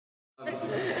So I'm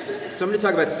going to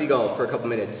talk about SEAGULL for a couple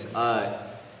minutes.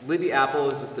 Libby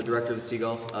Apple is the director of the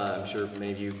SEAGULL. I'm sure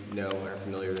many of you know and are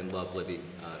familiar and love Libby,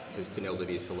 because to know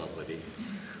Libby is to love Libby.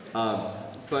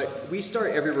 But we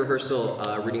start every rehearsal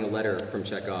reading a letter from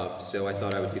Chekhov, so I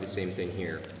thought I would do the same thing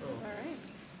here.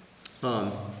 All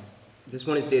right. This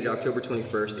one is dated October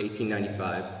 21st,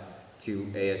 1895,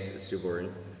 to A.S.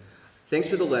 Suborin. Thanks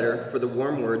for the letter, for the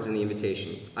warm words and the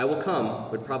invitation. I will come,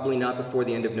 but probably not before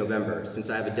the end of November, since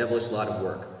I have a devilish lot of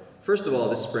work. First of all,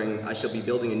 this spring, I shall be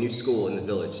building a new school in the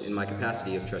village in my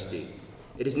capacity of trustee.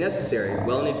 It is necessary,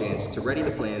 well in advance, to ready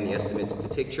the plan, the estimates, to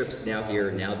take trips now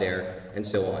here, now there, and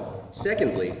so on.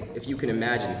 Secondly, if you can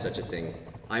imagine such a thing,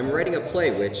 I am writing a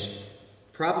play which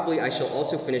probably I shall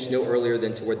also finish no earlier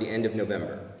than toward the end of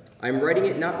November. I am writing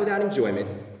it not without enjoyment,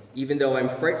 even though I'm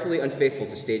frightfully unfaithful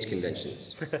to stage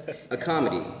conventions. A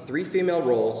comedy, 3 female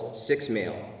roles, 6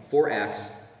 male, 4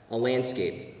 acts, a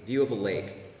landscape, view of a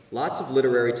lake, lots of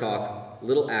literary talk,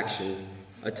 little action,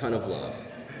 a ton of love.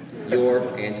 Your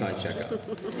Anton Chekhov.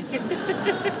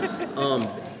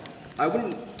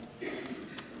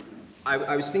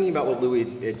 I was thinking about what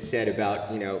Louis had said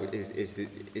about, you know, is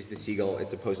the SEAGULL,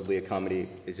 it's supposedly a comedy,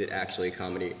 is it actually a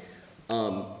comedy?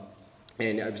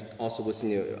 And I was also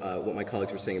listening to what my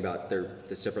colleagues were saying about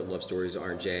the separate love stories,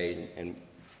 R&J and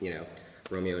you know,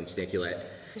 Romeo and Stankulette.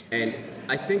 And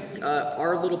I think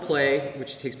our little play,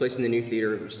 which takes place in the New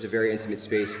Theater, which is a very intimate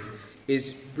space,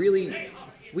 is really,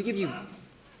 we give you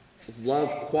love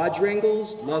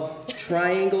quadrangles, love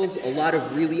triangles, a lot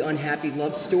of really unhappy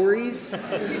love stories,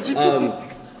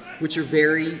 which are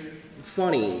very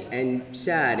funny and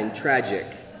sad and tragic.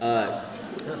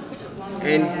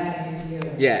 And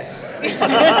yes, you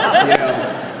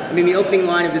know, I mean, the opening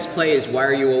line of this play is, "Why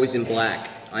are you always in black?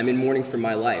 I'm in mourning for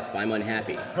my life. I'm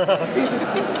unhappy."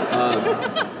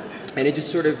 And it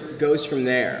just sort of goes from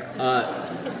there.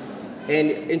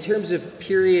 And in terms of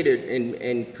period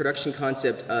and production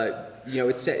concept, you know,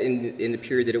 it's set in the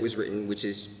period that it was written, which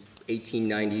is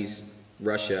 1890s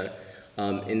Russia,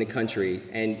 in the country.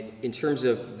 And in terms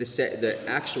of the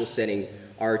actual setting,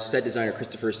 our set designer,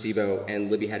 Christopher Sebo,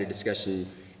 and Libby had a discussion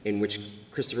in which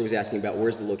Christopher was asking about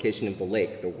where's the location of the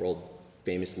lake, the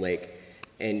world-famous lake.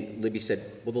 And Libby said,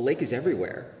 well, the lake is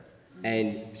everywhere.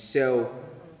 And so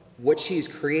what she's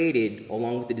created,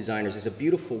 along with the designers, is a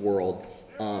beautiful world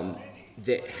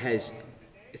that has,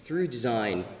 through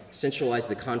design, centralized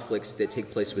the conflicts that take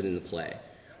place within the play.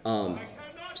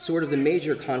 Sort of the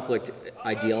major conflict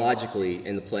ideologically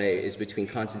in the play is between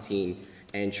Constantine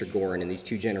and Trigorin, and these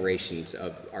two generations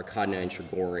of Arkadina and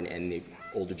Trigorin, and the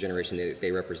older generation that they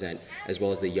represent, as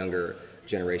well as the younger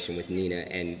generation with Nina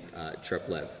and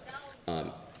Treplev,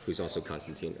 who's also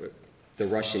Constantine. The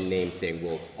Russian name thing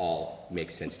will all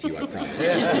make sense to you, I promise.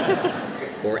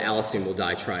 Or Allison will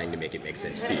die trying to make it make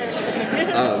sense to you.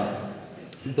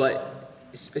 But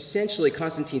essentially,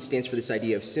 Constantine stands for this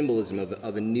idea of symbolism,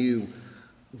 of a new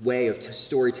way of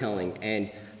storytelling, and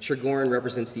Trigorin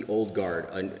represents the old guard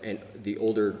and the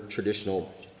older traditional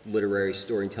literary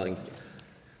storytelling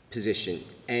position.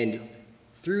 And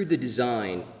through the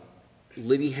design,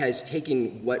 Libby has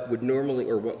taken what would normally,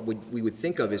 or what we would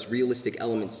think of as realistic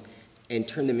elements, and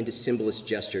turned them into symbolist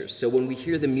gestures. So when we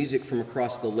hear the music from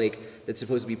across the lake that's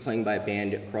supposed to be playing by a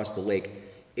band across the lake,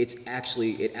 it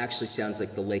actually sounds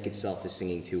like the lake itself is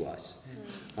singing to us.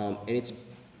 And it's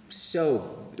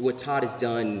so, what Todd has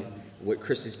done, what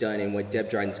Chris has done, and what Deb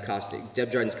Dryden's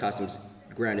costumes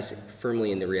ground us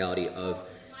firmly in the reality of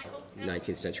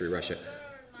 19th century Russia.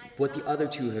 What the other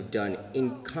two have done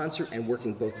in concert and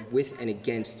working both with and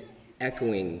against,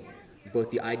 echoing both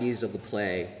the ideas of the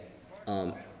play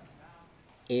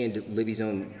and Libby's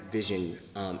own vision,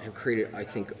 have created, I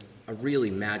think, a really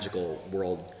magical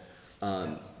world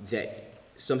that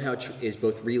somehow is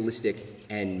both realistic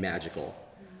and magical.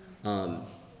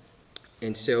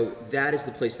 And so that is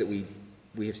the place that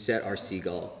we have set our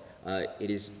SEAGULL. It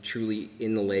is truly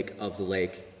in the lake of the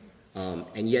lake.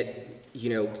 And yet, you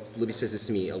know, Libby says this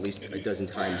to me at least a dozen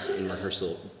times in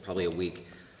rehearsal, probably a week.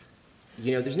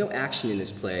 You know, there's no action in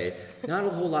this play. Not a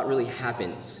whole lot really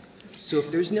happens. So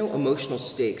if there's no emotional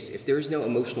stakes, if there is no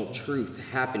emotional truth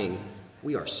happening,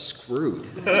 we are screwed.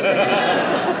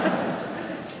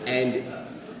 And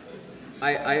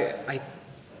I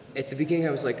at the beginning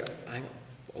I was like, I'm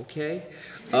okay.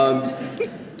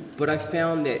 But I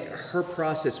found that her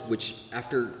process, which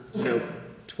after, you know,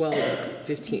 12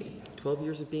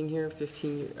 years of being here,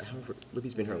 15 years, however,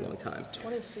 Libby's been here a long time.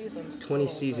 20 seasons. 20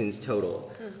 seasons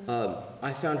total.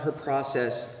 I found her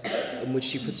process in which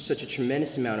she puts such a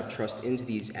tremendous amount of trust into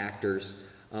these actors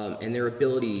and their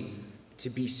ability to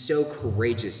be so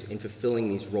courageous in fulfilling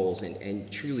these roles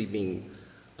and truly being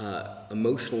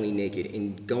emotionally naked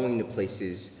and going to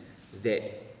places that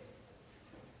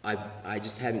I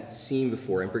just haven't seen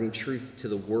before, and bringing truth to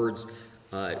the words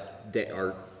that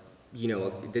are, you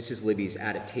know, this is Libby's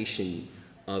adaptation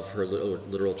of her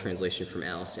literal translation from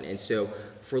Allison. And so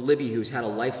for Libby, who's had a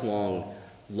lifelong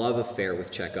love affair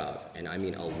with Chekhov, and I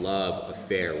mean a love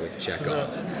affair with Chekhov,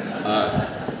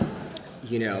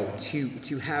 you know,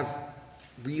 to have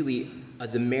really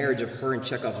the marriage of her and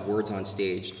Chekhov's words on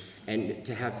stage, and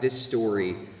to have this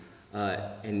story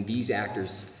and these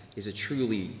actors is a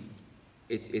truly,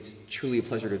 it's truly a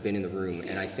pleasure to have been in the room.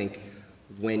 And I think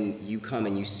when you come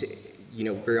and you sit, you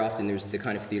know, very often there's the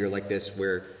kind of theater like this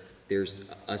where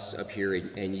there's us up here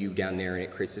and you down there, and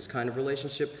it creates this kind of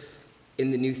relationship.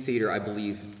 In the new theater, I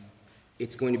believe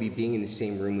it's going to be being in the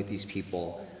same room with these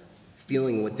people,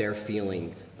 feeling what they're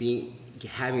feeling,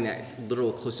 having that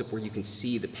literal close-up where you can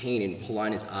see the pain in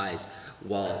Polina's eyes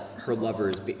while her lover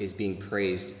is being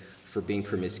praised for being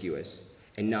promiscuous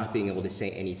and not being able to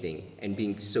say anything, and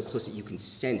being so close that you can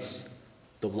sense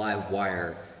the live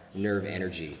wire nerve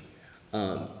energy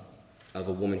of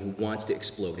a woman who wants to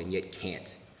explode and yet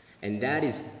can't. And that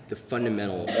is the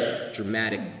fundamental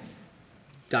dramatic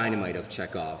dynamite of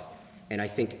Chekhov. And I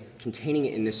think containing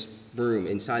it in this room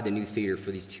inside the new theater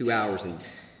for these 2 hours and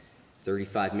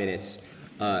 35 minutes,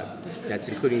 that's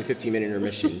including the 15-minute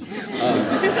intermission,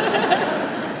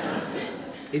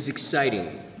 is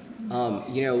exciting.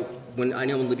 You know, when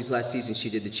Libby's last season, she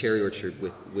did the Cherry Orchard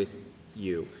with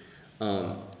you.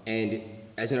 And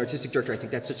as an artistic director, I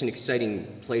think that's such an exciting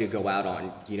play to go out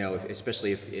on, you know,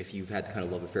 especially if you've had the kind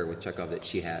of love affair with Chekhov that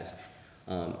she has,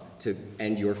 to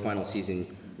end your final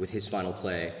season with his final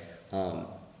play.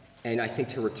 And I think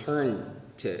to return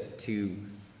to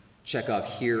Chekhov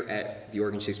here at the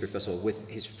Oregon Shakespeare Festival with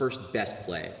his first best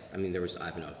play. I mean, there was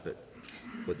Ivanov, but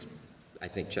I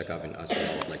think Chekhov and us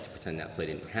would like to pretend that play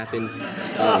didn't happen.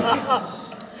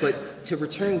 But to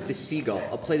return with The Seagull,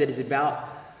 a play that is about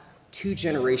two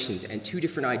generations and two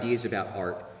different ideas about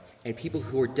art, and people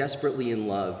who are desperately in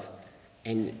love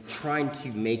and trying to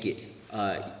make it.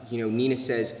 You know, Nina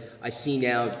says, I see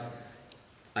now,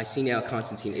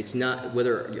 Constantine, it's not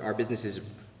whether our business is,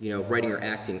 you know, writing or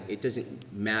acting, it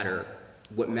doesn't matter.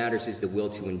 What matters is the will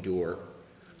to endure.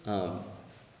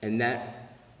 And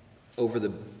that, over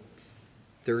the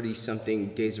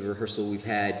 30-something days of rehearsal we've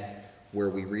had, where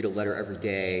we read a letter every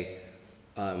day,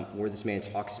 where this man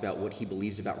talks about what he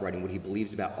believes about writing, what he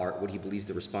believes about art, what he believes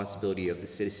the responsibility of the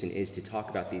citizen is to talk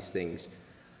about these things.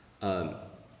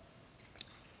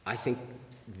 I think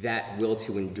that will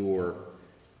to endure,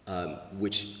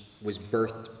 which was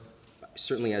birthed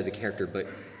certainly out of the character, but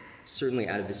certainly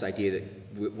out of this idea that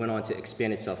went on to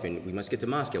expand itself in we must get to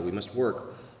Moscow, we must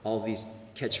work, all of these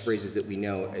catchphrases that we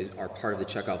know are part of the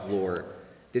Chekhov lore.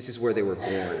 This is where they were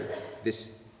born.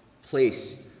 This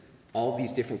place, all of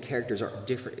these different characters are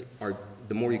different.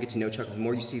 The more you get to know Chekhov, the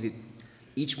more you see that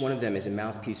each one of them is a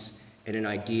mouthpiece and an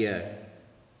idea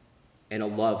and a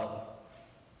love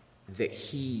that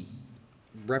he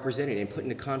represented and put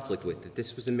into conflict with, that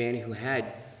this was a man who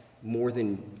had more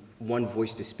than one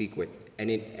voice to speak with.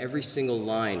 And in every single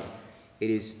line, it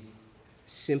is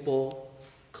simple,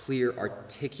 clear,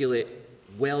 articulate,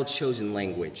 well-chosen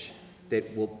language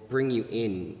that will bring you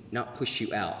in, not push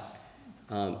you out.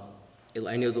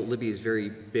 I know that Libby is very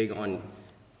big on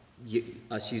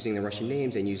us using the Russian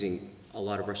names and using a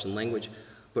lot of Russian language,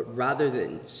 but rather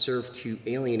than serve to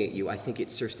alienate you, I think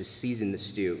it serves to season the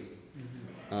stew.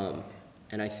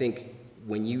 And I think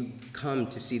when you come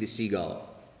to see The Seagull,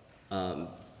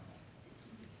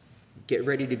 get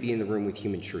ready to be in the room with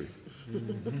human truth.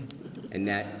 And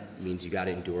that means you got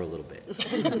to endure a little bit.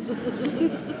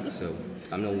 So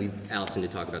I'm going to leave Allison to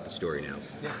talk about the story now.